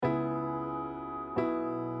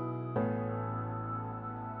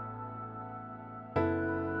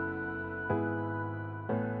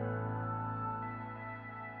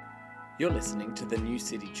You're listening to the New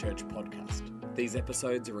City Church podcast. These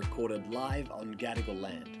episodes are recorded live on Gadigal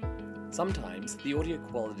land. Sometimes the audio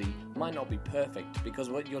quality might not be perfect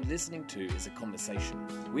because what you're listening to is a conversation.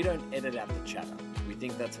 We don't edit out the chatter. We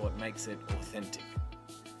think that's what makes it authentic.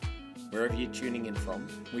 Wherever you're tuning in from,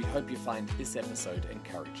 we hope you find this episode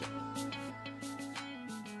encouraging.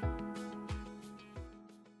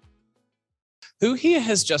 Who here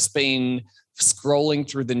has just been scrolling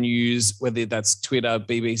through the news, whether that's Twitter,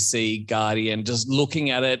 BBC, Guardian, just looking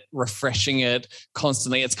at it, refreshing it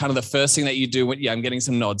constantly? It's kind of the first thing that you do when, I'm getting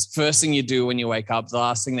some nods. First thing you do when you wake up, the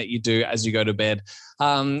last thing that you do as you go to bed.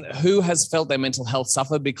 Who has felt their mental health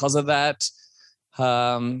suffer because of that?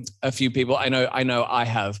 A few people. I know I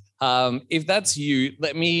have. If that's you,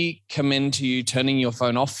 let me commend to you turning your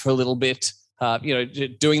phone off for a little bit.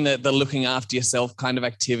 Doing the looking after yourself kind of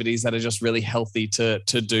activities that are just really healthy to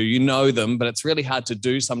do. You know them, but it's really hard to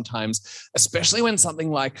do sometimes, especially when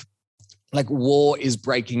something like war is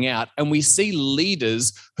breaking out and we see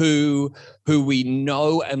leaders who we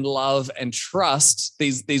know and love and trust,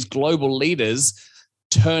 these global leaders,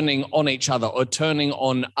 turning on each other or turning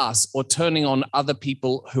on us or turning on other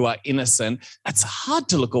people who are innocent. It's hard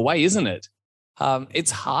to look away, isn't it?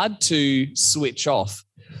 It's hard to switch off.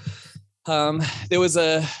 There was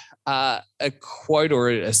a quote or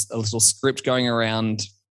a little script going around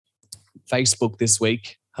Facebook this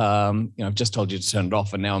week. I've just told you to turn it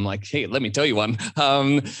off, and now I'm like, hey, let me tell you one.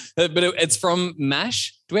 But it's from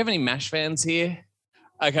MASH. Do we have any MASH fans here?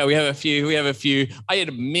 Okay, we have a few. I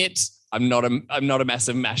admit I'm not a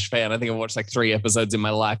massive MASH fan. I think I've watched like 3 episodes in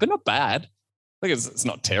my life, but not bad. Like it's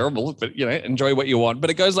not terrible, but enjoy what you want.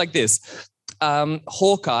 But it goes like this: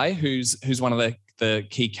 Hawkeye, who's one of the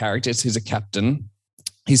key characters, who's a captain,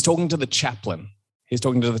 he's talking to the chaplain.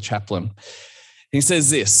 He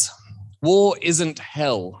says this: war isn't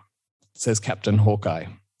hell, says Captain Hawkeye.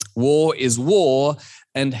 War is war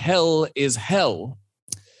and hell is hell.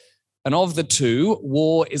 And of the two,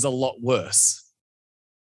 war is a lot worse.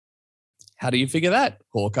 How do you figure that,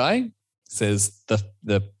 Hawkeye? Says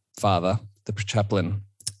the father, the chaplain.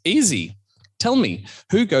 Easy. Tell me,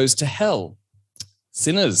 who goes to hell?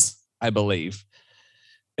 Sinners, I believe.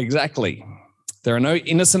 Exactly. There are no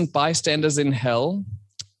innocent bystanders in hell.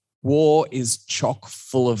 War is chock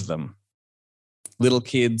full of them. Little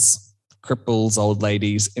kids, cripples, old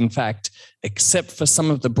ladies. In fact, except for some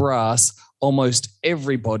of the brass, almost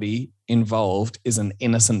everybody involved is an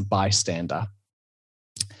innocent bystander.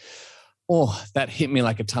 Oh, that hit me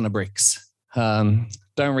like a ton of bricks. Don't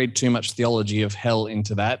read too much theology of hell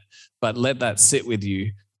into that, but let that sit with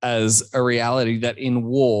you as a reality that in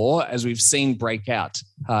war, as we've seen break out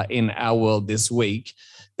in our world this week,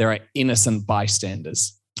 there are innocent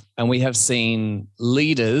bystanders. And we have seen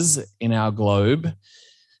leaders in our globe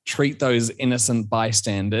treat those innocent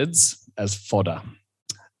bystanders as fodder.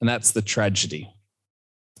 And that's the tragedy.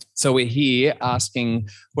 So we're here asking,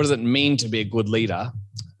 what does it mean to be a good leader?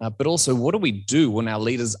 But also, what do we do when our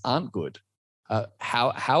leaders aren't good?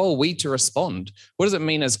 How are we to respond? What does it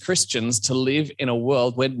mean as Christians to live in a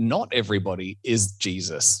world where not everybody is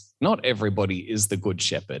Jesus? Not everybody is the good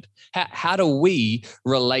shepherd. How do we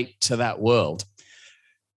relate to that world?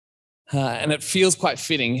 And it feels quite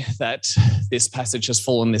fitting that this passage has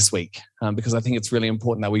fallen this week because I think it's really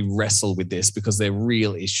important that we wrestle with this because they're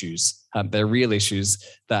real issues. They're real issues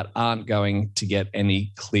that aren't going to get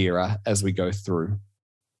any clearer as we go through.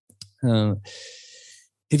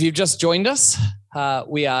 If you've just joined us,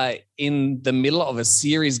 we are in the middle of a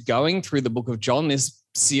series going through the book of John. This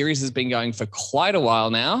series has been going for quite a while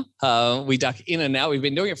now. We duck in and out. We've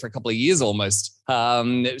been doing it for a couple of years almost.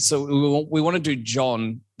 So we want to do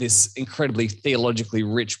John, this incredibly theologically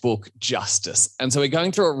rich book, justice. And so we're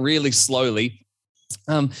going through it really slowly.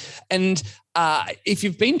 If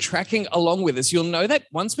you've been tracking along with us, you'll know that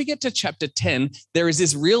once we get to chapter 10, there is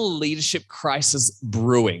this real leadership crisis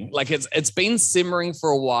brewing. Like it's been simmering for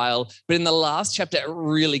a while, but in the last chapter, it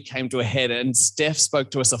really came to a head. And Steph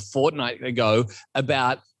spoke to us a fortnight ago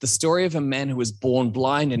about the story of a man who was born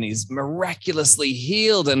blind and is miraculously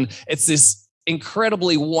healed. And it's this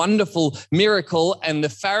incredibly wonderful miracle. And the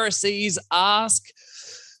Pharisees ask,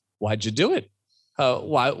 why'd you do it?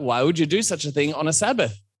 Why would you do such a thing on a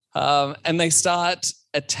Sabbath? And they start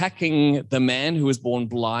attacking the man who was born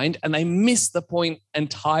blind, and they miss the point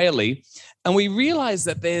entirely. And we realize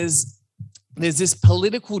that there's this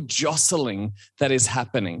political jostling that is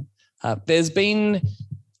happening. There's been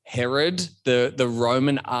Herod, the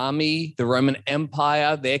Roman army, the Roman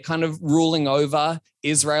Empire, they're kind of ruling over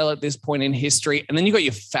Israel at this point in history. And then you've got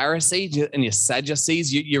your Pharisees and your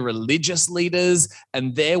Sadducees, your religious leaders,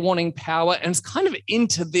 and they're wanting power. And it's kind of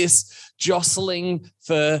into this jostling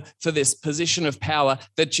for this position of power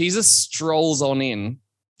that Jesus strolls on in.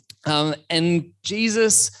 And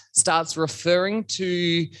Jesus starts referring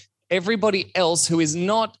to everybody else who is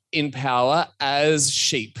not in power as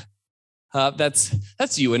sheep.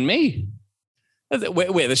 That's you and me.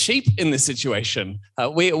 We're the sheep in this situation.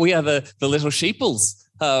 We are the little sheeples,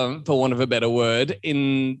 for want of a better word,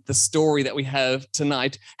 in the story that we have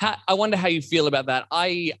tonight. I wonder how you feel about that.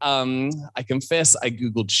 I confess I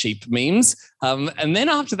Googled sheep memes. And then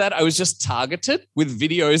after that, I was just targeted with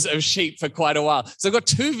videos of sheep for quite a while. So I've got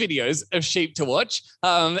 2 videos of sheep to watch.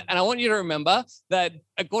 And I want you to remember that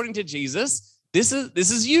according to Jesus, this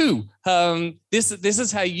is you. This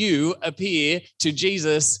is how you appear to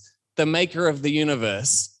Jesus, the maker of the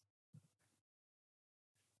universe.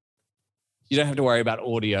 You don't have to worry about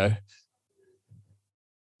audio.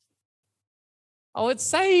 Oh, it's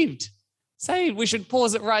saved. Saved. We should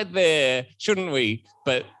pause it right there, shouldn't we?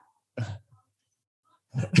 But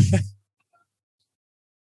for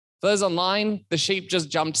those online, the sheep just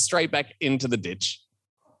jumped straight back into the ditch.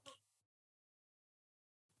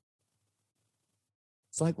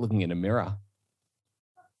 It's like looking in a mirror.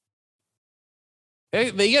 There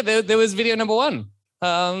you go. There was video number 1.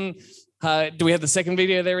 Do we have the second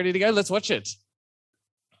video there ready to go? Let's watch it.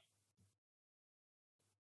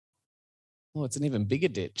 Oh, it's an even bigger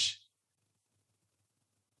ditch.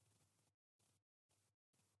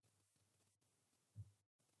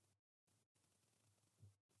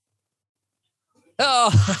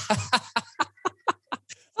 Oh.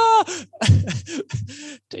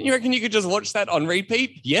 Don't you reckon you could just watch that on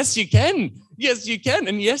repeat? Yes, you can. Yes, you can.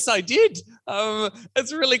 And yes, I did.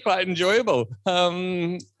 It's really quite enjoyable.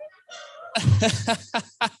 That's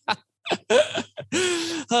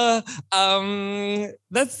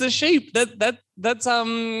the sheep. That's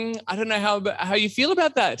I don't know how you feel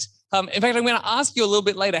about that. In fact, I'm going to ask you a little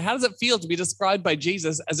bit later, how does it feel to be described by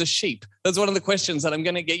Jesus as a sheep? That's one of the questions that I'm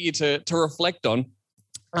going to get you to reflect on.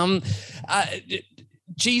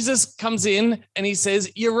 Jesus comes in and he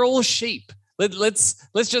says, "You're all sheep." Let's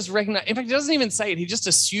just recognize. In fact, he doesn't even say it. He just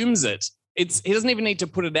assumes it. He doesn't even need to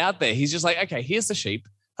put it out there. He's just like, okay, here's the sheep.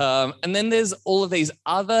 And then there's all of these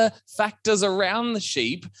other factors around the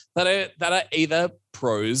sheep that are either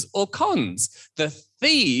pros or cons. The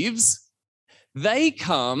thieves, they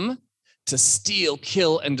come to steal,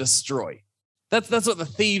 kill, and destroy. That's what the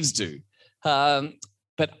thieves do.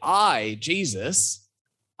 But I, Jesus,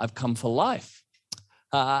 I've come for life.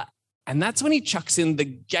 And that's when he chucks in the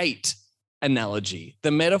gate analogy,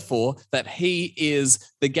 the metaphor that he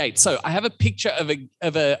is the gate. So I have a picture of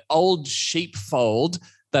an old sheepfold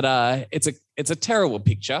that it's a terrible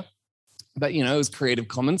picture, but it was Creative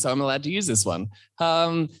Commons, so I'm allowed to use this one.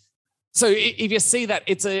 So if you see that,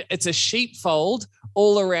 it's a sheepfold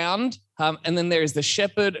all around, and then there is the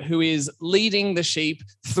shepherd who is leading the sheep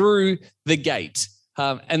through the gate.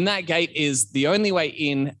 And that gate is the only way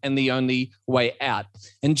in and the only way out.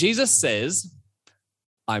 And Jesus says,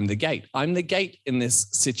 I'm the gate. I'm the gate in this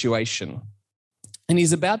situation. And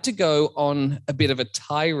he's about to go on a bit of a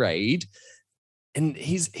tirade, and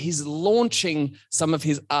he's launching some of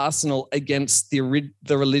his arsenal against the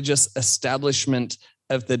religious establishment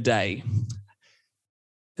of the day. And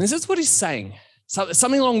this is what he's saying. So,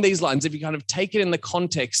 something along these lines, if you kind of take it in the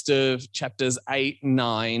context of chapters 8,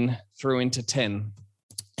 9 through into 10.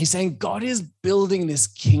 He's saying God is building this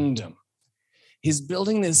kingdom. He's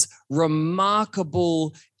building this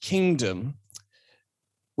remarkable kingdom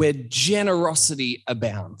where generosity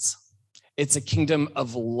abounds. It's a kingdom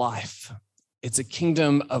of life. It's a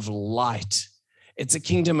kingdom of light. It's a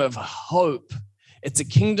kingdom of hope. It's a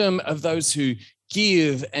kingdom of those who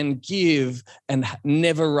give and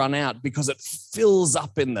never run out because it fills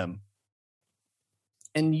up in them.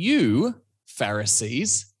 And you,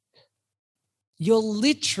 Pharisees, you're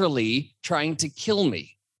literally trying to kill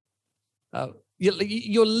me.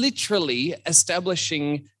 You're literally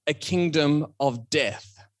establishing a kingdom of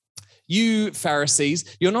death. You,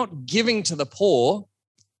 Pharisees, you're not giving to the poor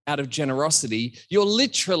out of generosity. You're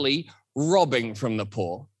literally robbing from the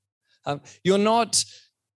poor. You're not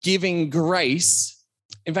giving grace.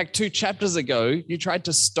 In fact, 2 chapters ago, you tried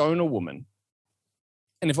to stone a woman.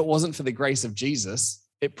 And if it wasn't for the grace of Jesus,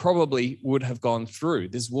 it probably would have gone through.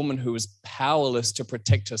 This woman who was powerless to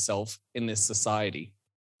protect herself in this society.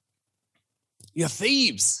 You're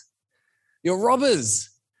thieves. You're robbers.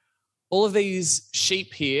 All of these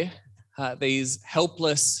sheep here, these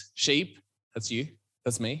helpless sheep, that's you,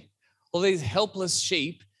 That's me. All these helpless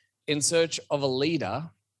sheep in search of a leader,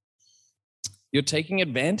 you're taking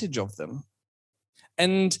advantage of them.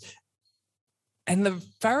 And the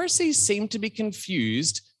Pharisees seem to be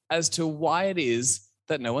confused as to why it is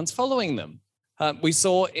that no one's following them. We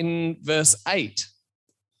saw in verse 8,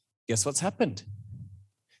 guess what's happened?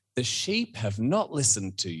 The sheep have not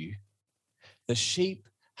listened to you. The sheep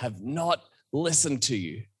have not listened to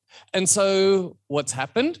you. And so what's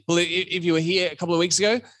happened? Well, if you were here a couple of weeks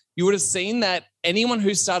ago, you would have seen that anyone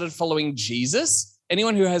who started following Jesus,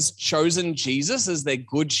 anyone who has chosen Jesus as their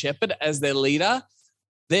good shepherd, as their leader,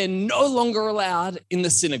 they're no longer allowed in the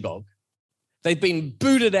synagogue. They've been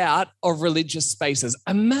booted out of religious spaces.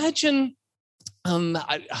 Imagine,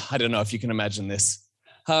 I don't know if you can imagine this.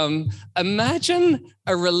 Imagine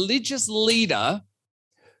a religious leader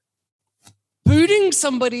booting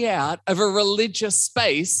somebody out of a religious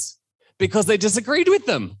space because they disagreed with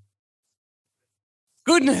them.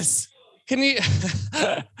 Goodness, can you?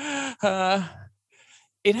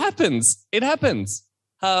 It happens. It happens.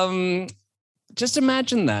 Just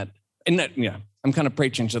imagine that. And that, I'm kind of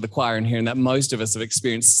preaching to the choir in here, and that most of us have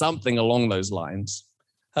experienced something along those lines.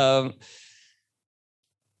 And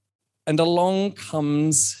along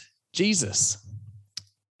comes Jesus.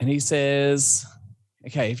 And he says,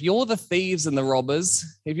 okay, if you're the thieves and the robbers,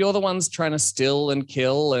 if you're the ones trying to steal and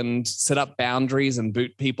kill and set up boundaries and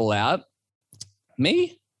boot people out,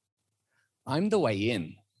 me, I'm the way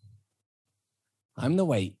in. I'm the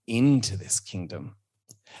way into this kingdom.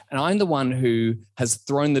 And I'm the one who has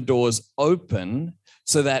thrown the doors open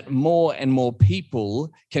so that more and more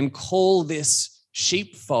people can call this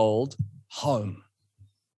sheepfold home.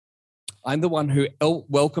 I'm the one who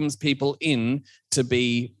welcomes people in to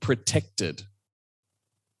be protected.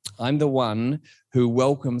 I'm the one who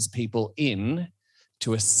welcomes people in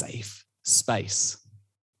to a safe space.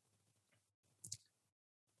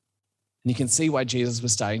 And you can see why Jesus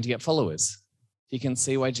was starting to get followers. You can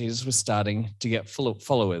see why Jesus was starting to get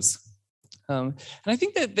followers. And I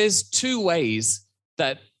think that there's two ways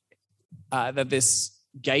that this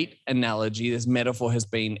gate analogy, this metaphor has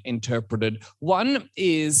been interpreted. One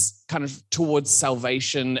is kind of towards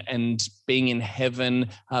salvation and being in heaven,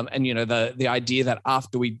 and the idea that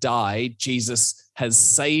after we die, Jesus has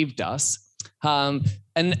saved us. And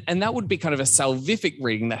that would be kind of a salvific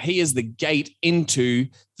reading, that he is the gate into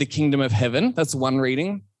the kingdom of heaven. That's one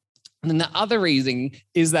reading. And then the other reading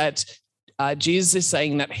is that Jesus is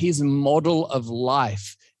saying that his model of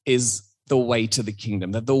life is the way to the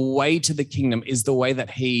kingdom, that the way to the kingdom is the way that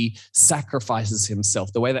he sacrifices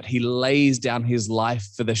himself, the way that he lays down his life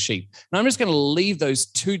for the sheep. And I'm just going to leave those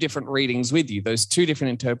two different readings with you, those two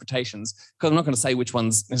different interpretations, because I'm not going to say which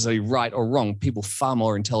one's necessarily right or wrong. People far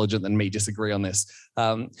more intelligent than me disagree on this.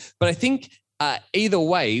 But I think either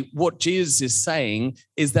way, what Jesus is saying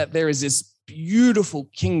is that there is this beautiful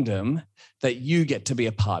kingdom that you get to be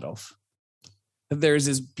a part of. That there is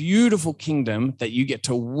this beautiful kingdom that you get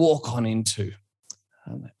to walk on into.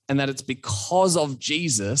 And that it's because of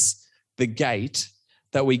Jesus, the gate,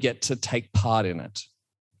 that we get to take part in it.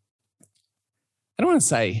 I don't want to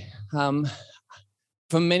say,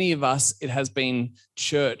 for many of us, it has been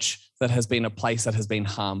church that has been a place that has been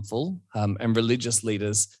harmful, and religious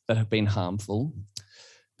leaders that have been harmful.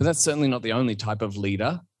 But that's certainly not the only type of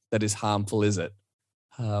leader that is harmful, is it?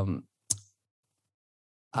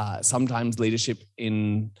 Sometimes leadership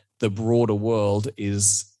in the broader world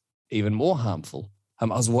is even more harmful. I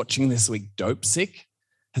was watching this week Dope Sick.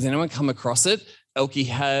 Has anyone come across it? Elkie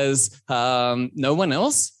has. No one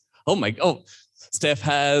else? Steph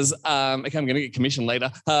has. Okay, I'm going to get commissioned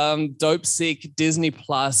later. Dope Sick, Disney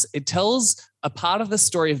Plus. It tells a part of the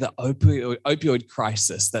story of the opioid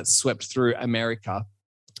crisis that swept through America.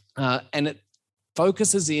 And it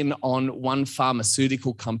focuses in on one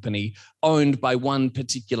pharmaceutical company owned by one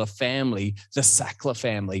particular family, the Sackler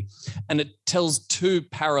family. And it tells two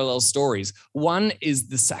parallel stories. One is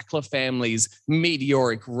the Sackler family's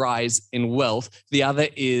meteoric rise in wealth. The other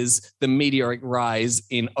is the meteoric rise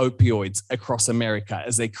in opioids across America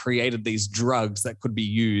as they created these drugs that could be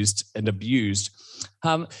used and abused.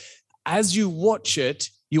 As you watch it,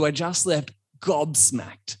 you are just left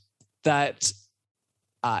gobsmacked that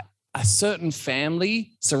a certain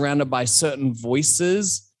family surrounded by certain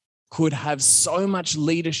voices could have so much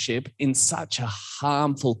leadership in such a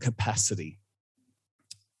harmful capacity.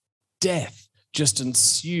 Death just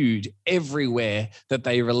ensued everywhere that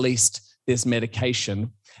they released this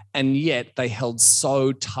medication, and yet they held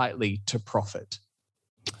so tightly to profit.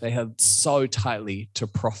 They held so tightly to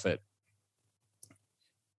profit.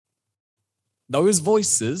 Those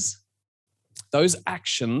voices, those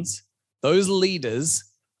actions, those leaders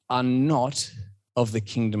are not of the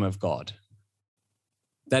kingdom of God.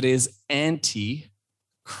 That is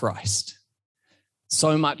anti-Christ.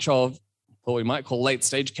 So much of what we might call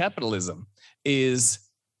late-stage capitalism is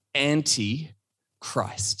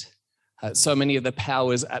anti-Christ. So many of the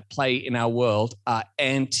powers at play in our world are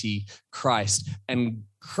anti-Christ. And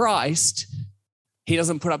Christ, he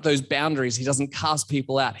doesn't put up those boundaries. He doesn't cast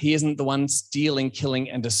people out. He isn't the one stealing, killing,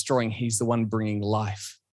 and destroying. He's the one bringing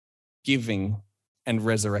life, giving, and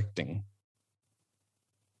resurrecting.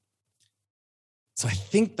 So I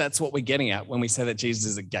think that's what we're getting at when we say that Jesus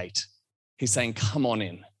is a gate. He's saying, come on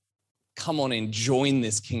in. Come on in. Join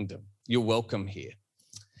this kingdom. You're welcome here.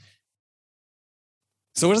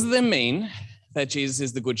 So what does it then mean that Jesus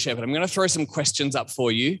is the good shepherd? I'm going to throw some questions up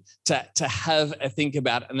for you to have a think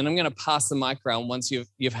about, and then I'm going to pass the mic around once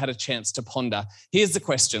you've had a chance to ponder. Here's the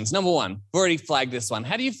questions. Number one, I've already flagged this one.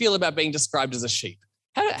 How do you feel about being described as a sheep?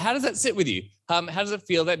 How does that sit with you? How does it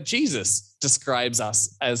feel that Jesus describes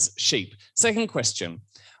us as sheep? Second question,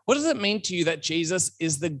 what does it mean to you that Jesus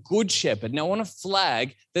is the good shepherd? Now, I want to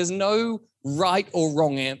flag, there's no right or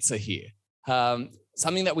wrong answer here.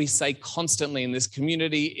 Something that we say constantly in this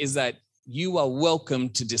community is that you are welcome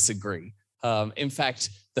to disagree. In fact,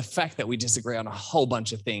 the fact that we disagree on a whole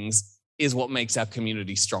bunch of things is what makes our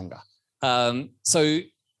community stronger. So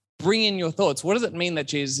bring in your thoughts. What does it mean that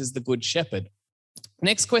Jesus is the good shepherd?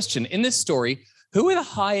 Next question. In this story, who are the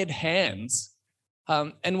hired hands?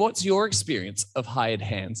 And what's your experience of hired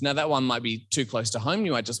hands? Now, that one might be too close to home.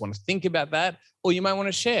 You might just want to think about that, or you might want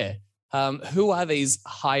to share. Who are these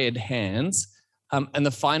hired hands? And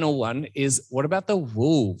the final one is, what about the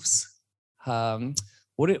wolves?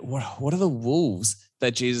 What are the wolves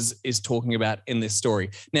that Jesus is talking about in this story?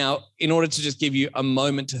 Now, in order to just give you a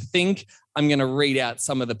moment to think, I'm going to read out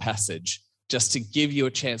some of the passage just to give you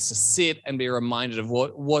a chance to sit and be reminded of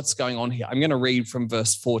what's going on here. I'm going to read from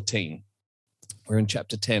verse 14. We're in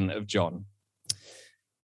chapter 10 of John.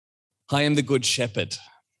 I am the good shepherd.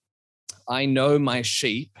 I know my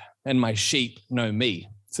sheep, and my sheep know me,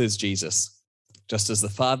 says Jesus. Just as the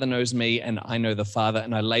Father knows me, and I know the Father,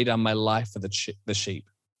 and I lay down my life for the sheep.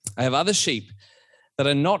 I have other sheep that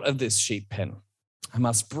are not of this sheep pen. I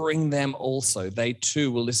must bring them also. They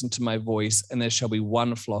too will listen to my voice, and there shall be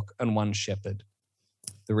one flock and one shepherd.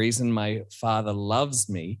 The reason my Father loves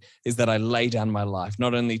me is that I lay down my life,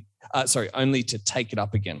 only to take it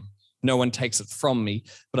up again. No one takes it from me,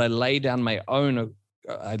 but I lay it down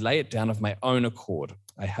of my own accord.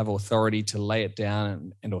 I have authority to lay it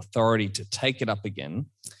down and authority to take it up again.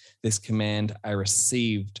 This command I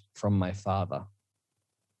received from my Father.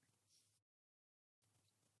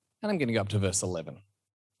 And I'm going to go up to verse 11.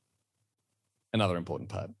 Another important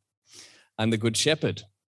part. I'm the good shepherd,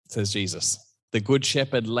 says Jesus. The good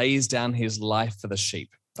shepherd lays down his life for the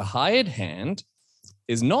sheep. The hired hand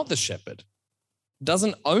is not the shepherd,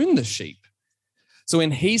 doesn't own the sheep. So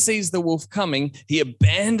when he sees the wolf coming, he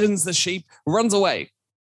abandons the sheep, runs away.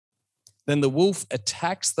 Then the wolf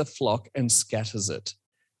attacks the flock and scatters it.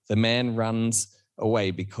 The man runs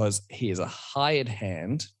away because he is a hired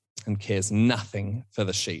hand and cares nothing for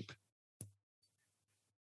the sheep.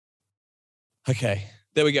 Okay,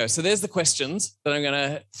 there we go. So there's the questions that I'm going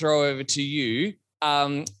to throw over to you.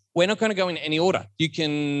 We're not going to go in any order. You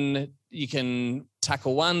can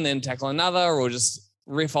tackle one, then tackle another, or just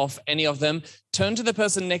riff off any of them. Turn to the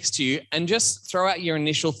person next to you and just throw out your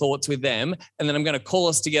initial thoughts with them. And then I'm going to call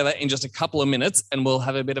us together in just a couple of minutes and we'll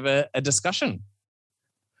have a bit of a discussion.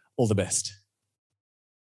 All the best.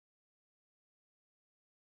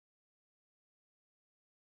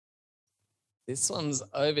 This one's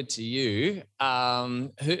over to you.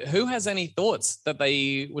 Who has any thoughts that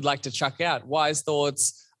they would like to chuck out? Wise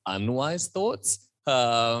thoughts, unwise thoughts,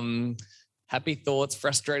 happy thoughts,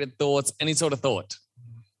 frustrated thoughts, any sort of thought?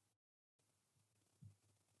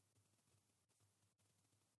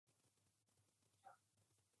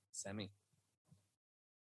 Sammy.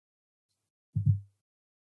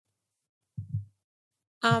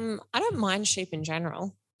 I don't mind sheep in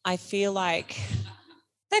general. I feel like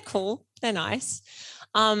they're cool. They're nice.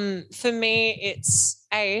 For me, it's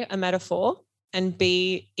A, a metaphor, and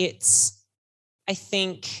B, it's, I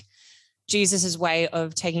think, Jesus' way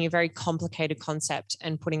of taking a very complicated concept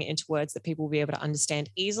and putting it into words that people will be able to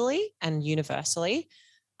understand easily and universally.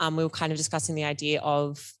 We were kind of discussing the idea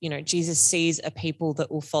of, Jesus sees a people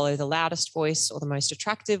that will follow the loudest voice or the most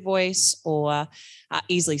attractive voice, or are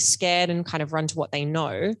easily scared and kind of run to what they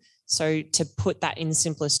know. So to put that in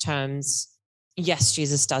simplest terms, yes,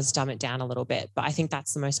 Jesus does dumb it down a little bit, but I think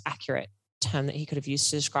that's the most accurate term that he could have used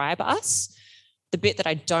to describe us. The bit that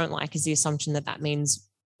I don't like is the assumption that that means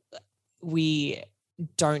we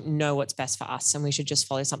don't know what's best for us and we should just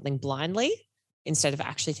follow something blindly. instead of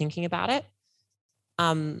actually thinking about it.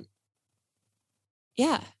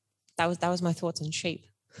 Yeah, that was my thoughts on sheep.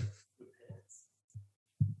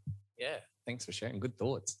 Yeah, thanks for sharing. Good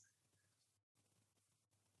thoughts.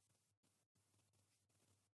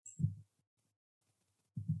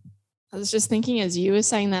 I was just thinking as you were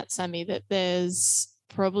saying that, Sammy, that there's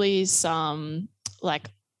probably some like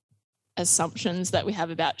assumptions that we have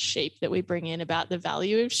about sheep that we bring in about the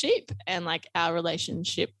value of sheep, and like our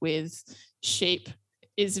relationship with sheep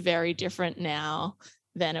is very different now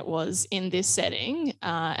than it was in this setting.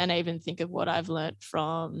 And I even think of what I've learned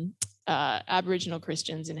from Aboriginal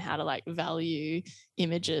Christians in how to like value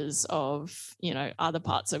images of, you know, other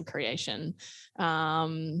parts of creation.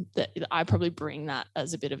 That I probably bring that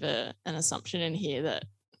as a bit of an assumption in here that,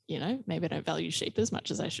 you know, maybe I don't value sheep as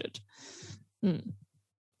much as I should.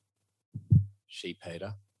 Sheep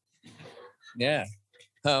hater. Yeah.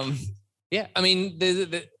 Yeah, I mean,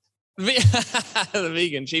 the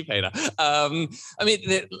vegan sheep hater. I mean,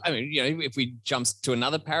 you know, if we jump to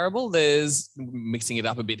another parable, there's mixing it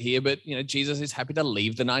up a bit here, but you know, Jesus is happy to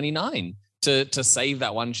leave the 99 to save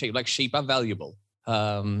that one sheep. Like sheep are valuable.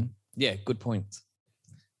 Yeah, good point.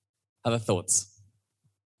 Other thoughts?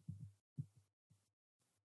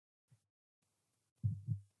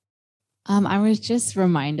 I was just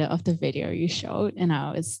reminded of the video you showed, and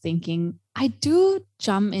I was thinking, I do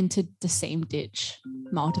jump into the same ditch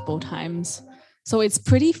multiple times. So it's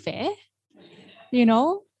pretty fair, you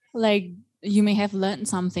know, like you may have learned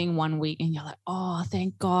something one week and you're like, oh,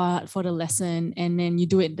 thank God for the lesson. And then you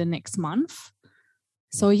do it the next month.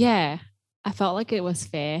 So yeah, I felt like it was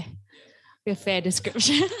fair, a fair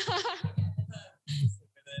description.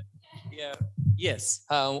 Yeah. Yes.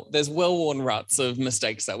 There's well-worn ruts of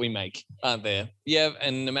mistakes that we make, aren't there? Yeah.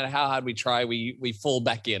 And no matter how hard we try, we fall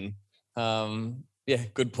back in. Yeah,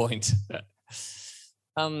 good point.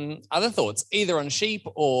 Other thoughts, either on sheep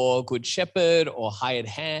or good shepherd or hired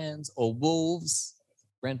hands or wolves?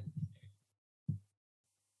 Bren?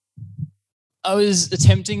 I was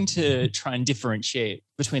attempting to try and differentiate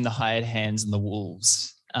between the hired hands and the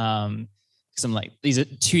wolves. Because I'm like, these are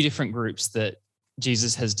two different groups that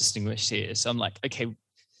Jesus has distinguished here. So I'm like, okay,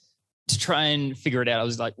 to try and figure it out, I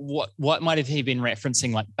was like, what might have he been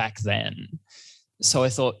referencing like back then? So I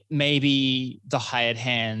thought maybe the hired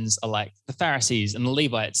hands are like the Pharisees and the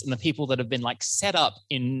Levites and the people that have been like set up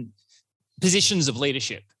in positions of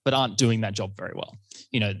leadership, but aren't doing that job very well.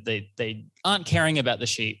 You know, they aren't caring about the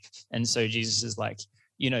sheep. And so Jesus is like,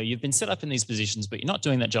 you know, you've been set up in these positions, but you're not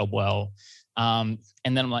doing that job well. And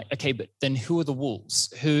then I'm like, okay, but then who are the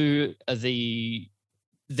wolves? Who are they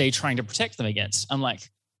trying to protect them against? I'm like,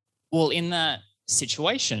 well, in that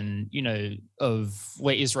situation, you know, of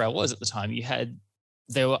where Israel was at the time,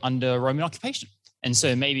 they were under Roman occupation. And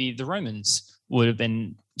so maybe the Romans would have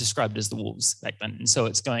been described as the wolves back then. And so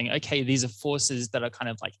it's going, okay, these are forces that are kind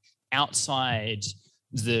of like outside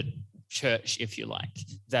the church, if you like,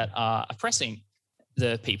 that are oppressing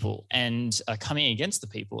the people and are coming against the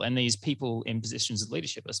people. And these people in positions of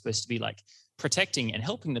leadership are supposed to be like protecting and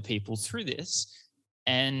helping the people through this.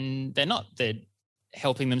 And they're not. They're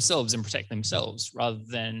helping themselves and protecting themselves rather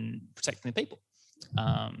than protecting the people.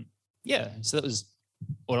 Yeah, so that was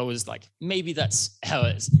what I was like, maybe that's how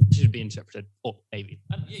it should be interpreted, or maybe.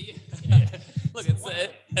 Yeah. Look,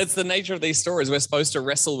 it's the nature of these stories. We're supposed to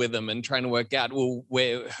wrestle with them and trying to work out, well,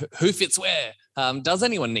 who fits where? Does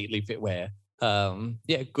anyone neatly fit where?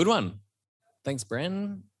 Yeah, good one. Thanks,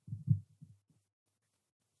 Bren.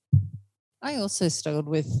 I also struggled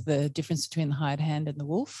with the difference between the hired hand and the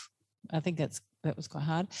wolf. I think that was quite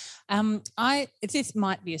hard. This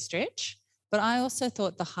might be a stretch, but I also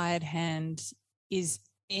thought the hired hand is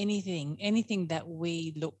anything that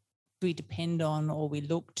we depend on or we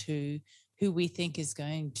look to, who we think is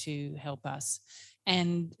going to help us.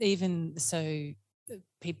 And even so,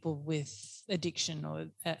 people with addiction or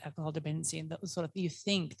alcohol dependency and that sort of, you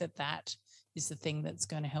think that is the thing that's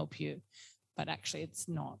going to help you, but actually it's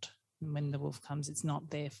not. When the wolf comes, it's not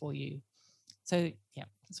there for you. So yeah,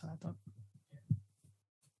 that's what I thought.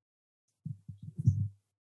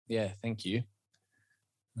 Yeah, thank you.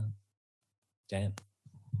 Dan.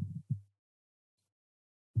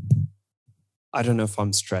 I don't know if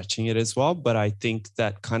I'm stretching it as well, but I think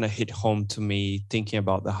that kind of hit home to me thinking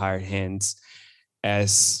about the hired hands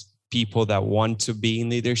as people that want to be in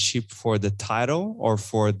leadership for the title or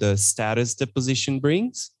for the status the position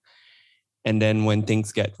brings. And then when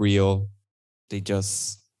things get real, they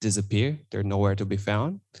just disappear. They're nowhere to be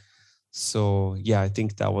found. So yeah, I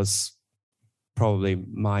think that was probably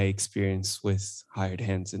my experience with hired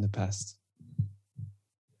hands in the past.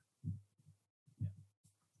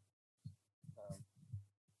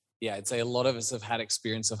 Yeah, I'd say a lot of us have had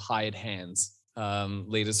experience of hired hands,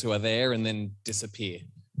 leaders who are there and then disappear.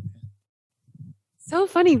 So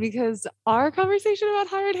funny because our conversation about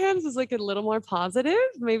hired hands was like a little more positive.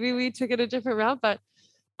 Maybe we took it a different route, but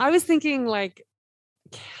I was thinking like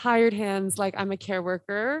hired hands, like I'm a care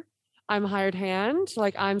worker, I'm a hired hand,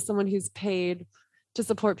 like I'm someone who's paid to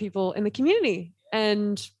support people in the community,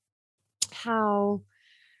 and how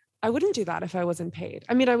I wouldn't do that if I wasn't paid.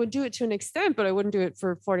 I mean, I would do it to an extent, but I wouldn't do it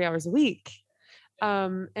for 40 hours a week.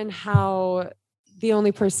 And how the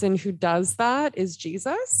only person who does that is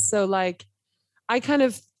Jesus. So like, I kind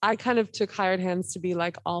of took hired hands to be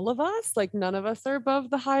like all of us, like none of us are above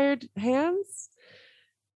the hired hands.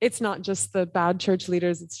 It's not just the bad church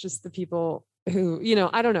leaders. It's just the people who,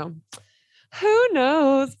 I don't know, who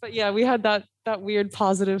knows? But yeah, we had that weird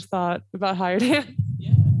positive thought about hired hands.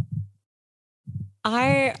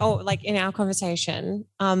 Like in our conversation,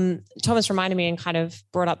 Thomas reminded me and kind of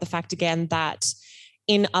brought up the fact again that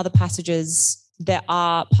in other passages, there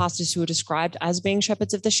are pastors who are described as being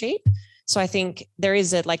shepherds of the sheep. So I think there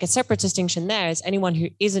is a separate distinction there, as anyone who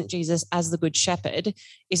isn't Jesus as the good shepherd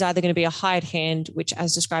is either going to be a hired hand, which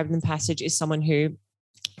as described in the passage is someone who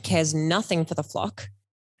cares nothing for the flock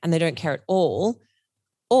and they don't care at all,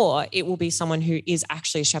 or it will be someone who is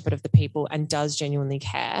actually a shepherd of the people and does genuinely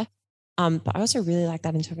care. But I also really like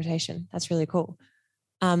that interpretation. That's really cool.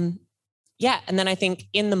 And then I think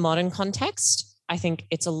in the modern context, I think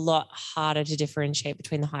it's a lot harder to differentiate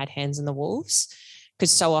between the hired hands and the wolves,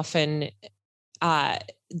 because so often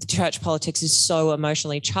the church politics is so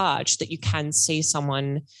emotionally charged that you can see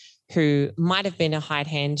someone who might have been a hired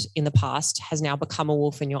hand in the past has now become a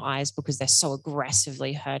wolf in your eyes because they're so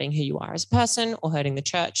aggressively hurting who you are as a person or hurting the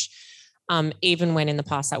church. Even when in the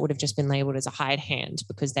past that would have just been labeled as a hired hand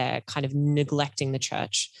because they're kind of neglecting the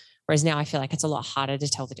church. Whereas now I feel like it's a lot harder to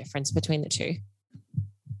tell the difference between the two.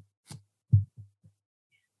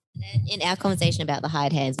 In our conversation about the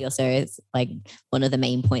hired hands, we also, it's like one of the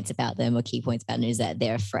main points about them or key points about them is that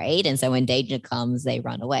they're afraid. And so when danger comes, they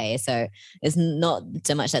run away. So it's not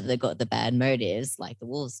so much that they've got the bad motives like the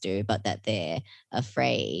wolves do, but that they're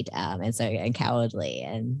afraid and cowardly.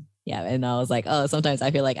 And yeah, and I was like, oh, sometimes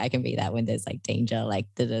I feel like I can be that when there's like danger, like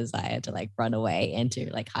the desire to like run away and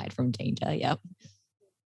to like hide from danger. Yep.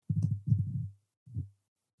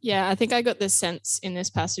 Yeah, I think I got this sense in this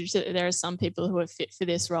passage that there are some people who are fit for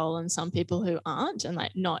this role and some people who aren't, and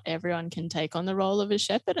like not everyone can take on the role of a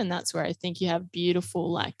shepherd. And that's where I think you have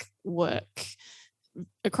beautiful like work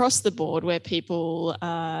across the board where people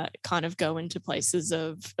kind of go into places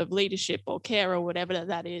of leadership or care or whatever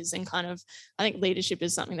that is. And kind of, I think leadership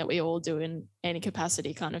is something that we all do in any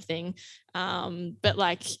capacity kind of thing. But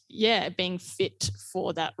like, yeah, being fit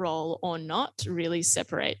for that role or not really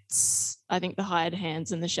separates, I think, the hired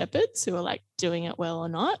hands and the shepherds who are like doing it well or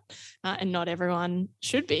not. And not everyone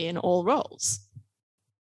should be in all roles.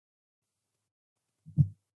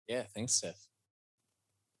 Yeah, thanks, Steph.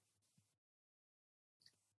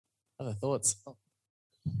 Other thoughts?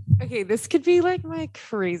 Okay, this could be like my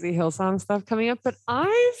crazy Hillsong stuff coming up, but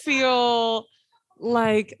I feel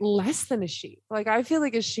like less than a sheep. Like I feel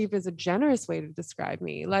like a sheep is a generous way to describe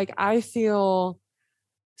me. Like I feel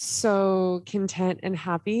so content and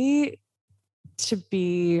happy to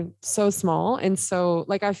be so small. And so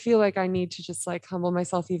like I feel like I need to just like humble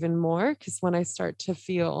myself even more, because when I start to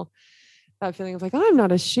feel that feeling of like, oh, I'm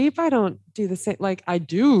not a sheep, I don't do the same, like I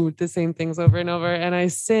do the same things over and over, and I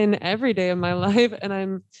sin every day of my life, and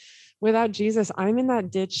I'm without Jesus, I'm in that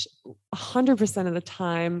ditch 100% of the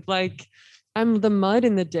time. Like I'm the mud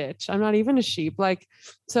in the ditch. I'm not even a sheep. Like,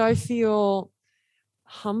 so I feel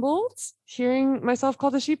humbled hearing myself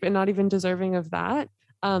called a sheep and not even deserving of that.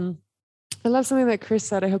 I love something that Chris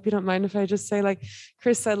said. I hope you don't mind if I just say, like,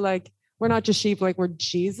 Chris said, like, we're not just sheep, like we're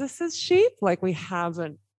Jesus's sheep. Like we have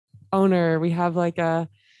an owner, we have like the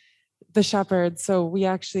shepherd. So we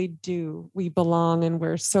actually we belong, and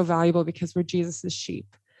we're so valuable because we're Jesus's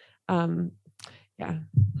sheep. Yeah.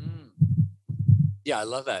 Yeah, I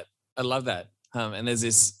love that. And there's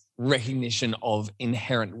this recognition of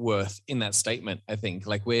inherent worth in that statement. I think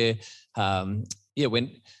like we're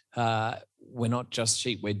not just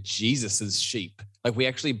sheep, we're Jesus's sheep. Like we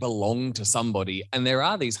actually belong to somebody. And there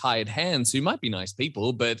are these hired hands who might be nice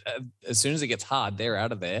people, but as soon as it gets hard, they're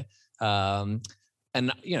out of there. And,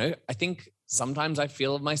 you know, I think sometimes I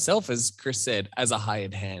feel of myself, as Chris said, as a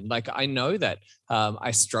hired hand. Like I know that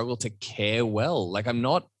I struggle to care well. Like I'm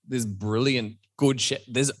not this brilliant, good shepherd.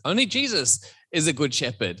 There's only Jesus is a good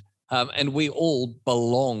shepherd. And we all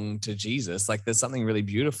belong to Jesus. Like there's something really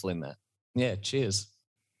beautiful in that. Yeah, cheers.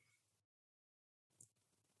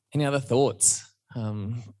 Any other thoughts?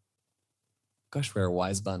 Gosh, we're a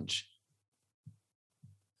wise bunch.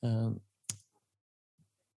 I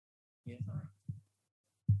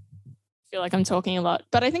feel like I'm talking a lot,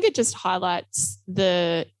 but I think it just highlights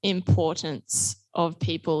the importance of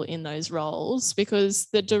people in those roles, because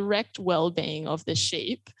the direct well-being of the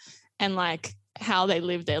sheep and like how they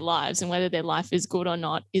live their lives and whether their life is good or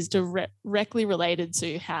not is directly related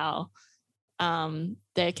to how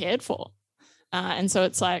they're cared for. And so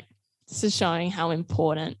it's like, this is showing how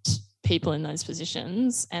important people in those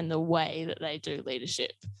positions and the way that they do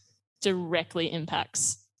leadership directly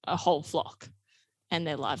impacts a whole flock and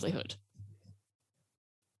their livelihood.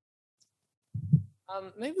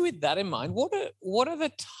 Maybe with that in mind, what are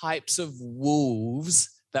the types of wolves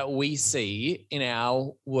that we see in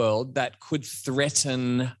our world that could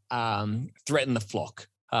threaten the flock?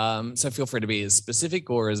 So feel free to be as specific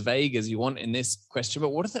or as vague as you want in this question. But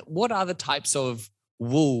what are the types of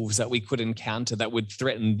wolves that we could encounter that would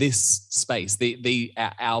threaten this space,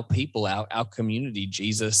 our people, our community,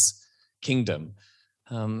 Jesus' kingdom?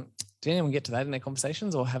 Did anyone get to that in their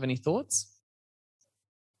conversations or have any thoughts?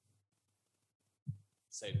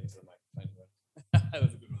 Say it into the microphone. That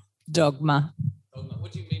was a good one. Dogma.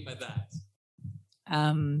 What do you mean by that?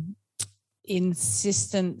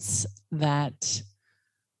 Insistence that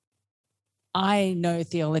I know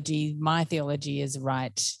theology, my theology is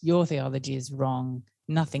right, your theology is wrong,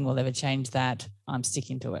 nothing will ever change that, I'm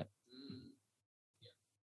sticking to it.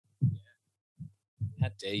 How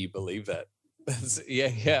dare you believe that?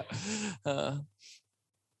 Yeah.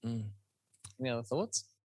 Any other thoughts?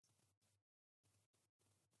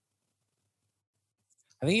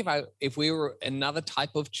 I think if we were another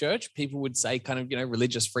type of church, people would say kind of,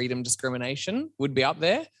 religious freedom discrimination would be up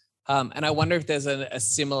there. And I wonder if there's a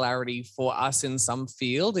similarity for us in some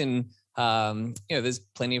field there's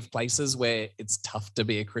plenty of places where it's tough to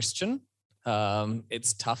be a Christian.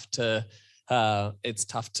 It's tough to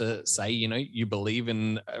say, you believe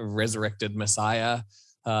in a resurrected Messiah.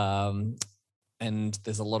 And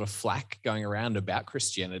there's a lot of flack going around about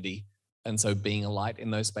Christianity. And so being a light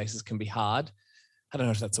in those spaces can be hard. I don't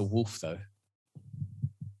know if that's a wolf, though.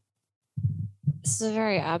 This is a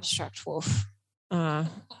very abstract wolf.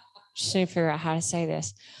 Just need to figure out how to say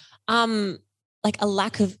this. Like a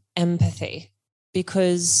lack of empathy,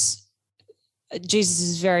 because Jesus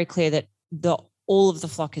is very clear that all of the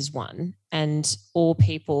flock is one and all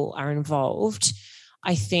people are involved.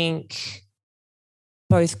 I think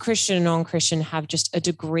both Christian and non-Christian have just a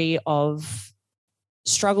degree of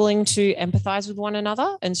struggling to empathize with one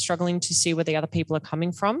another and struggling to see where the other people are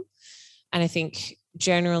coming from. And I think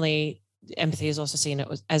generally empathy is also seen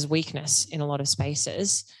as weakness in a lot of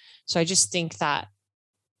spaces. So I just think that,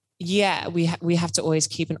 we have to always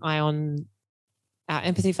keep an eye on our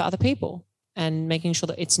empathy for other people and making sure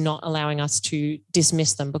that it's not allowing us to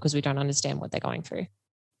dismiss them because we don't understand what they're going through.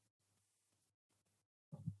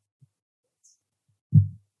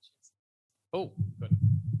 Oh, good.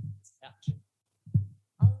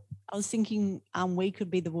 I was thinking we could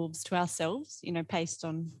be the wolves to ourselves, based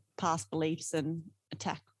on past beliefs and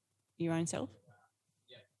attack your own self.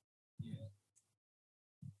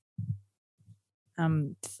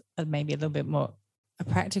 Maybe a little bit more a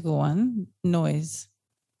practical one. Noise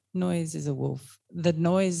is a wolf. The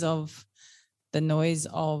noise of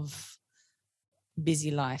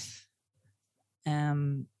busy life,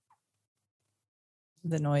 the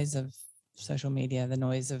noise of social media, the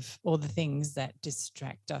noise of all the things that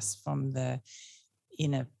distract us from the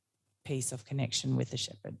inner peace of connection with the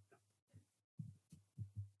shepherd.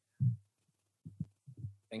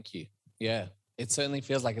 Thank you. Yeah, it certainly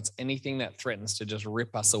feels like it's anything that threatens to just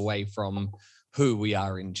rip us away from who we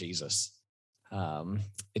are in Jesus.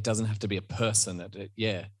 It doesn't have to be a person.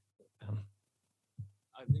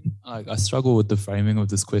 I struggle with the framing of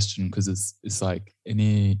this question because it's like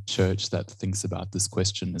any church that thinks about this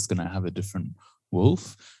question is going to have a different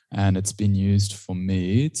wolf, and it's been used for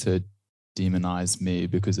me to demonize me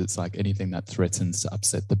because it's like anything that threatens to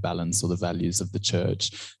upset the balance or the values of the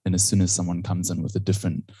church. And as soon as someone comes in with a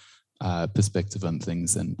different perspective on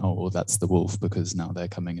things, and that's the wolf because now they're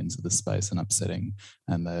coming into the space and upsetting,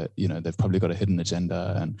 and they've probably got a hidden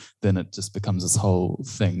agenda, and then it just becomes this whole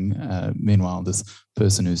thing. Meanwhile, this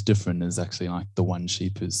person who's different is actually like the one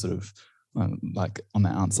sheep who's sort of like on the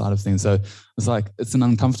outside of things. So it's an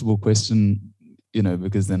uncomfortable question,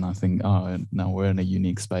 because then I think, now we're in a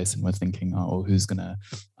unique space and we're thinking, who's going to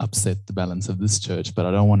upset the balance of this church? But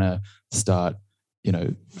I don't want to start,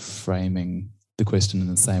 framing the question in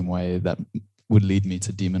the same way that would lead me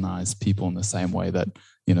to demonize people in the same way that,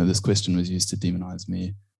 this question was used to demonize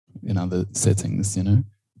me in other settings,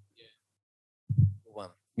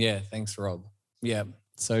 Yeah, thanks, Rob. Yeah,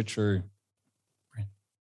 so true.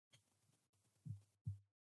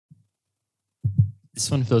 this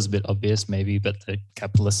one feels a bit obvious maybe, but the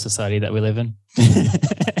capitalist society that we live in.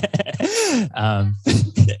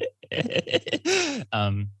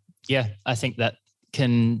 Yeah, I think that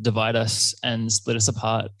can divide us and split us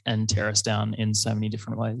apart and tear us down in so many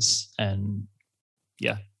different ways. And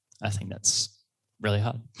yeah, I think that's really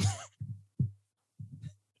hard.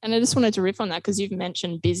 And I just wanted to riff on that because you've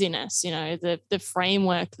mentioned busyness, the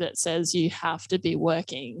framework that says you have to be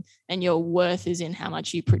working and your worth is in how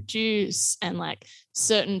much you produce, and like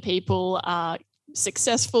certain people are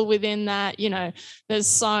successful within that. There's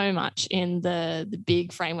so much in the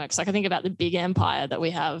big frameworks. Like I think about the big empire that we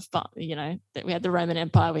have, but that we had the Roman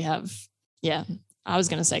Empire, we have, I was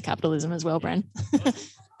going to say capitalism as well, Bren.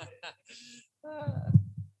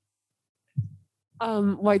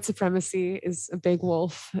 White supremacy is a big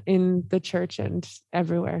wolf in the church and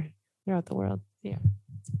everywhere throughout the world. Yeah.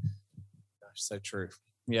 Gosh, so true.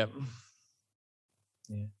 Yep.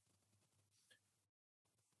 Yeah.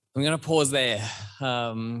 I'm going to pause there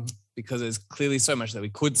because there's clearly so much that we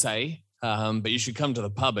could say, but you should come to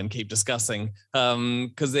the pub and keep discussing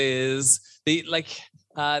because there's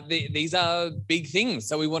these are big things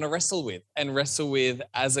that we want to wrestle with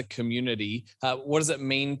as a community. What does it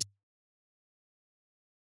mean to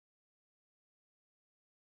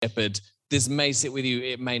shepherd? This may sit with you,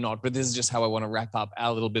 it may not, but this is just how I want to wrap up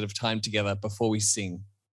our little bit of time together before we sing.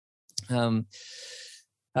 You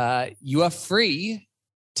are free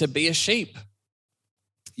to be a sheep.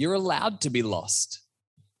 You're allowed to be lost.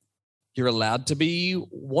 You're allowed to be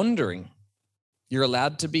wandering. You're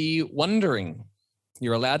allowed to be wondering.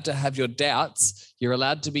 You're allowed to have your doubts. You're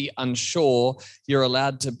allowed to be unsure. You're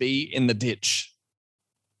allowed to be in the ditch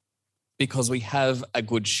because we have a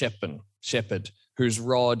good shepherd whose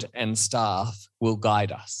rod and staff will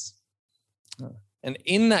guide us. And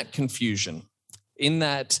in that confusion, in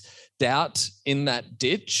that doubt, in that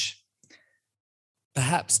ditch,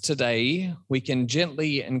 perhaps today we can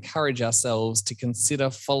gently encourage ourselves to consider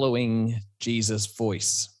following Jesus'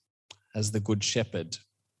 voice as the good shepherd,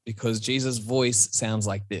 because Jesus' voice sounds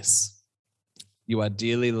like this: "You are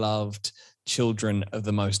dearly loved children of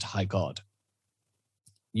the Most High God.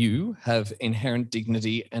 You have inherent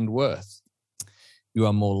dignity and worth. You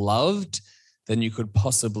are more loved than you could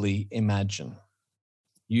possibly imagine.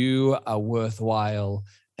 You are worthwhile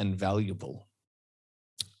and valuable.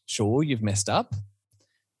 Sure, you've messed up,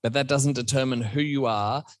 but that doesn't determine who you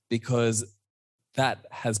are, because that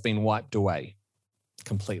has been wiped away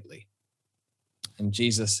completely." And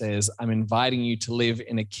Jesus says, "I'm inviting you to live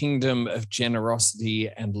in a kingdom of generosity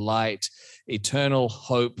and light, eternal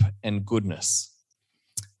hope and goodness."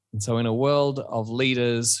 And so in a world of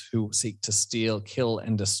leaders who seek to steal, kill,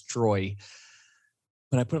 and destroy,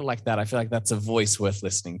 when I put it like that, I feel like that's a voice worth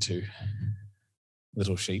listening to.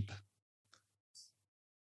 Little sheep.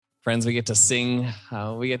 Friends, we get to sing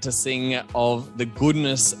of the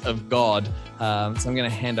goodness of God. So I'm going to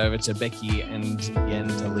hand over to Becky and Yen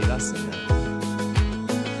to lead us in that.